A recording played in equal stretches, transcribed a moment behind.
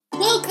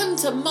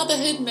Welcome to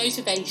Motherhood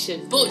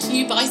Motivation, brought to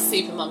you by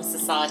Supermum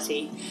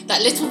Society.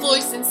 That little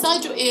voice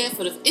inside your ear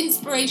full of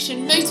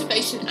inspiration,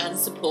 motivation and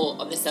support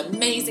on this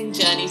amazing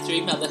journey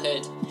through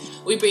motherhood.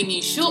 We bring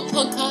you short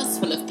podcasts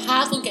full of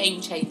powerful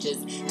game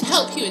changers to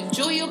help you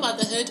enjoy your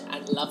motherhood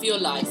and love your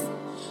life.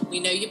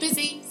 We know you're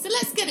busy, so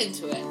let's get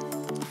into it.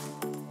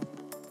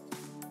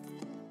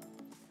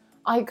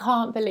 I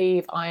can't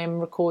believe I am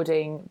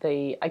recording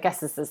I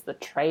guess this is the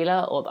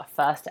trailer or the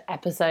first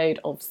episode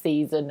of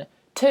season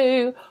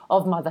 2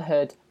 of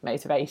Motherhood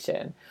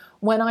Motivation.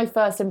 When I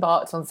first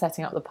embarked on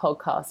setting up the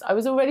podcast, I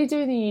was already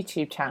doing the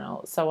YouTube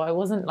channel, so I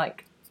wasn't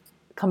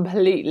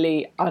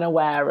completely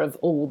unaware of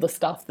all the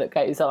stuff that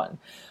goes on.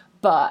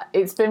 But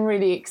it's been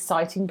really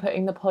exciting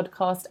putting the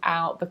podcast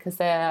out because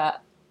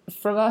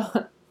from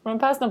a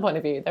personal point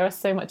of view, they're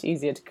so much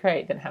easier to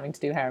create than having to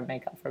do hair and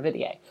makeup for a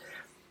video.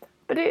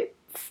 But I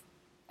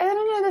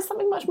don't know, there's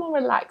something much more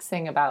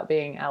relaxing about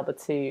being able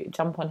to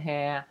jump on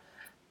here,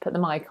 put the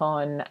mic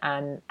on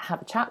and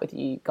have a chat with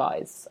you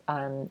guys.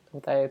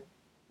 Although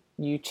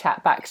you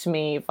chat back to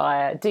me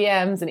via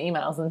DMs and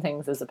emails and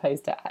things as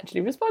opposed to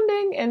actually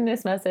responding in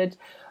this message.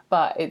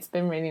 But it's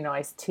been really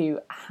nice to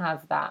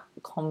have that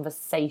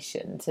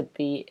conversation, to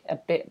be a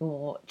bit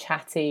more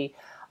chatty.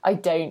 I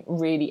don't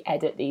really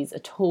edit these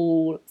at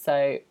all,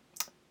 so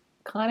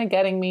kind of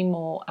getting me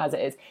more as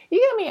it is.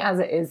 You get me as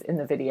it is in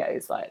the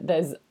videos.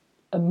 There's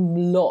a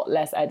lot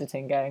less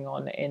editing going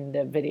on in the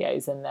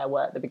videos than there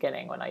were at the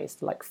beginning when I used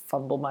to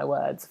fumble my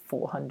words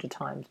 400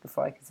 times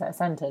before I could say a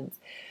sentence.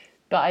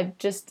 But I've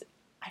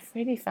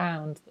really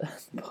found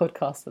the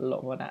podcast a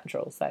lot more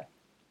natural, so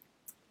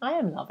I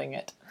am loving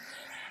it.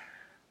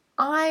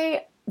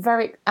 I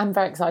am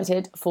very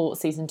excited for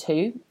season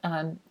 2.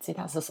 See,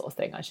 that's the sort of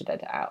thing I should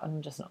edit out, and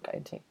I'm just not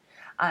going to.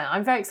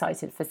 I'm very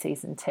excited for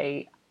season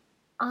 2.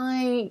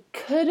 I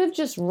could have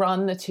just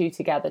run the two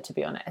together, to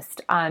be honest.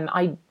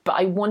 But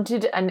I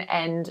wanted an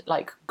end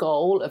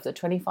goal of the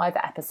 25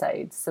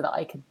 episodes so that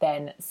I could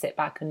then sit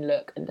back and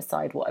look and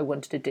decide what I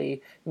wanted to do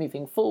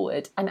moving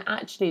forward. And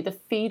actually, the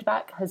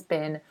feedback has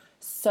been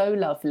so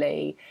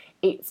lovely.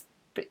 It's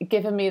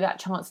given me that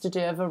chance to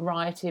do a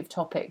variety of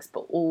topics,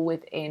 but all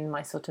within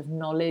my sort of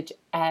knowledge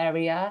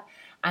area.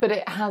 But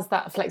it has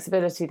that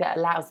flexibility that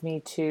allows me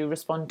to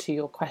respond to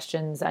your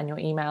questions and your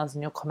emails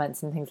and your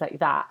comments and things like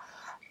that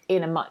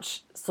in a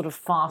much sort of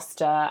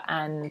faster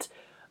and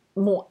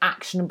more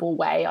actionable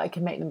way. I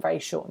can make them very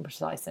short and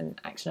precise and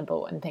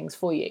actionable and things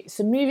for you.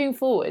 So moving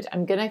forward,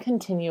 I'm going to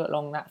continue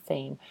along that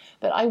theme,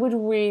 but I would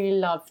really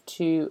love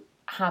to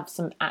have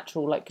some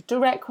actual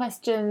direct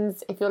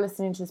questions. If you're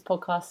listening to this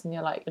podcast and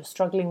you're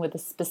struggling with a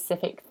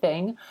specific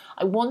thing,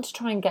 I want to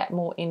try and get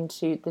more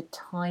into the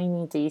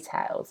tiny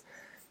details.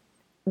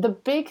 The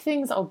big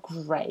things are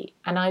great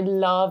and I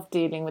love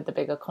dealing with the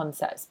bigger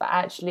concepts, but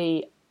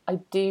actually I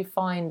do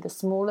find the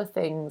smaller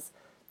things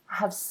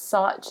have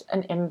such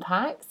an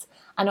impact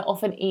and are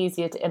often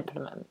easier to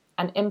implement.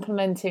 And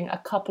implementing a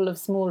couple of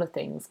smaller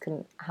things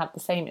can have the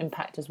same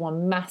impact as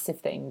one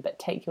massive thing, but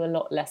take you a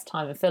lot less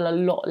time and feel a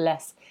lot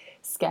less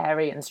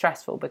scary and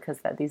stressful because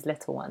they're these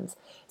little ones.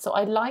 So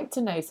I'd like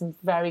to know some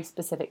very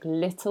specific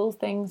little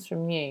things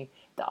from you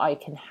that I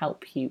can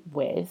help you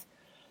with.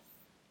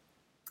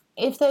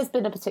 If there's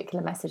been a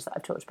particular message that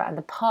I've talked about in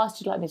the past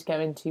you'd like me to go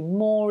into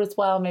more as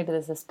well, maybe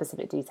there's a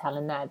specific detail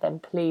in there, then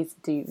please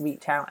do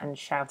reach out and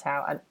shout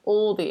out and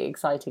all the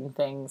exciting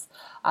things.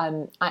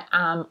 I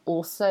am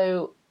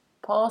also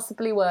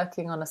possibly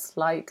working on a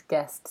slight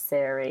guest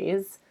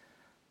series,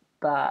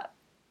 but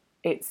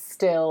it's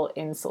still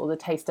in sort of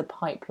the taster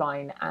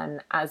pipeline.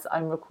 And as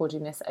I'm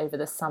recording this over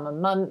the summer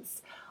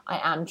months,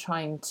 I am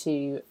trying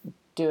to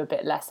do a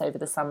bit less over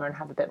the summer and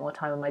have a bit more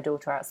time with my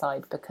daughter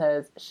outside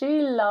because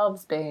she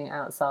loves being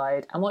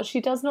outside, and what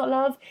she does not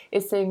love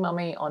is seeing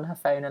mummy on her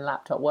phone and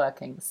laptop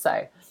working.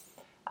 So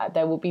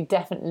there will be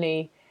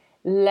definitely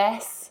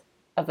less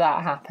of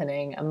that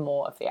happening and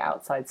more of the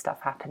outside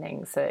stuff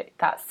happening. So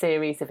that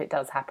series, if it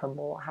does happen,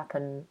 will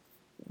happen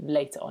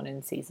later on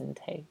in season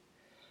 2.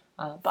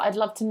 But I'd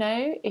love to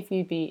know if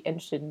you'd be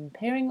interested in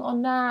appearing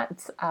on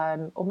that,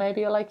 or maybe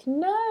you're like,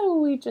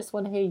 no, we just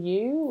want to hear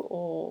you,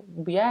 or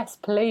yes,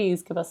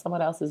 please give us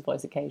someone else's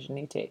voice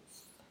occasionally too.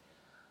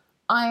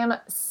 I am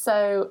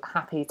so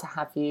happy to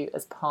have you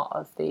as part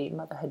of the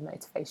Motherhood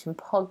Motivation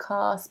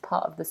podcast,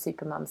 part of the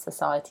Supermum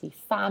Society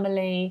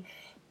family.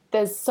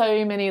 There's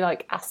so many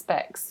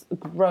aspects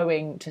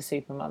growing to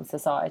Supermum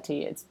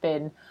Society. It's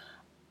been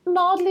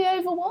mildly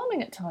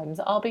overwhelming at times,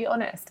 I'll be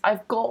honest.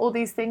 I've got all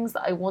these things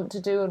that I want to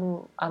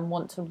do and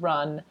want to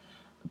run,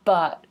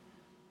 but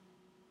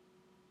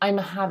I'm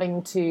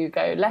having to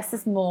go less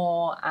is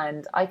more,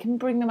 and I can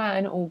bring them out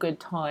in all good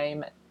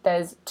time.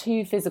 There's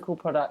 2 physical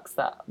products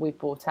that we've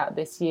brought out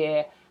this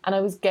year, and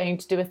I was going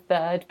to do a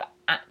third, but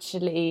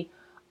actually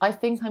I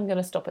think I'm going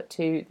to stop at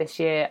 2 this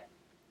year.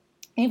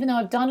 Even though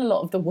I've done a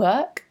lot of the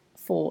work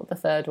for the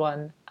third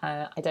one,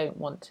 I don't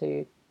want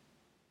to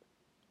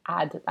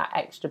add that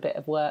extra bit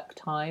of work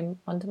time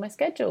onto my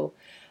schedule.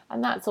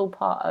 And that's all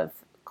part of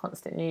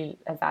constantly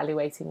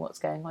evaluating what's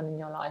going on in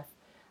your life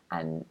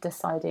and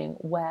deciding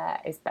where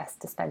is best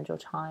to spend your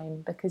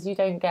time, because you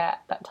don't get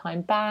that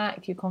time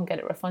back. You can't get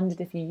it refunded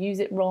if you use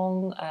it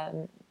wrong.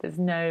 There's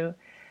no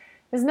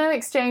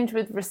exchange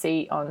with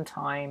receipt on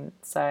time.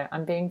 So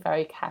I'm being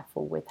very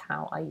careful with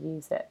how I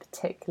use it,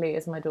 particularly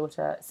as my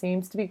daughter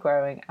seems to be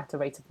growing at a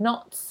rate of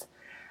knots.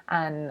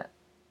 And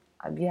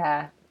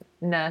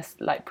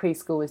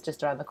preschool is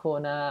just around the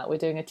corner. We're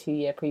doing a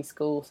 2-year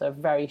preschool, so a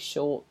very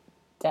short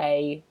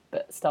day,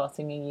 but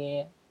starting a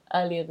year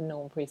earlier than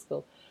normal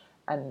preschool.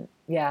 And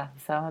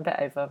so I'm a bit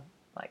over,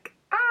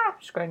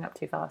 she's growing up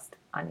too fast.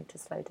 I need to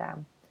slow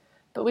down.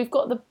 But we've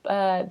got the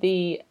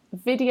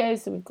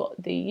videos, so we've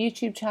got the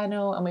YouTube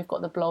channel and we've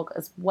got the blog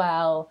as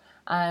well.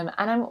 And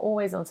I'm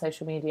always on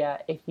social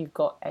media if you've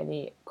got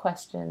any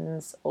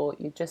questions or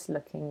you're just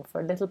looking for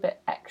a little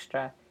bit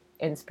extra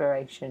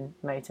inspiration,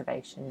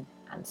 motivation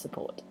and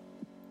support.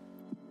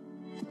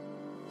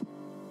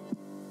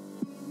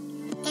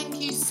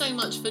 Thank you so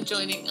much for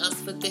joining us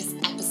for this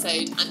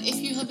episode, and if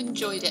you have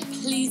enjoyed it,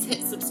 please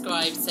hit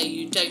subscribe so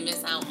you don't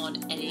miss out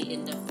on any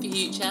in the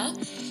future.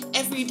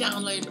 Every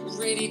download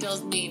really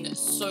does mean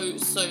so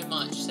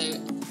much, so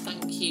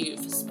thank you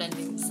for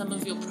spending some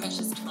of your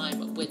precious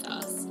time with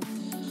us.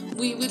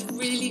 We would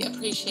really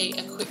appreciate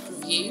a quick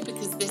review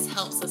because this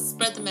helps us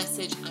spread the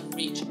message and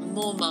reach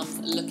more mums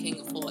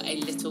looking for a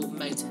little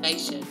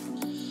motivation.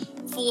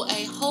 For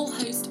a whole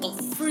host of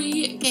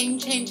free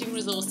game-changing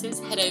resources,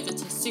 head over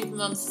to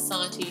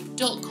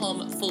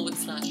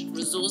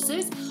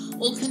supermumsociety.com/resources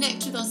or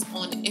connect with us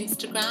on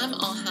Instagram.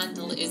 Our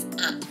handle is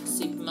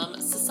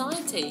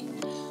 @supermumsociety.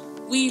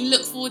 We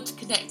look forward to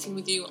connecting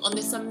with you on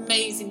this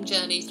amazing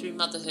journey through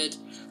motherhood.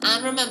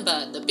 And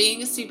remember that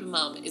being a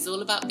supermum is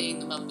all about being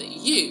the mum that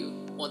you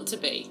want to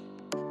be.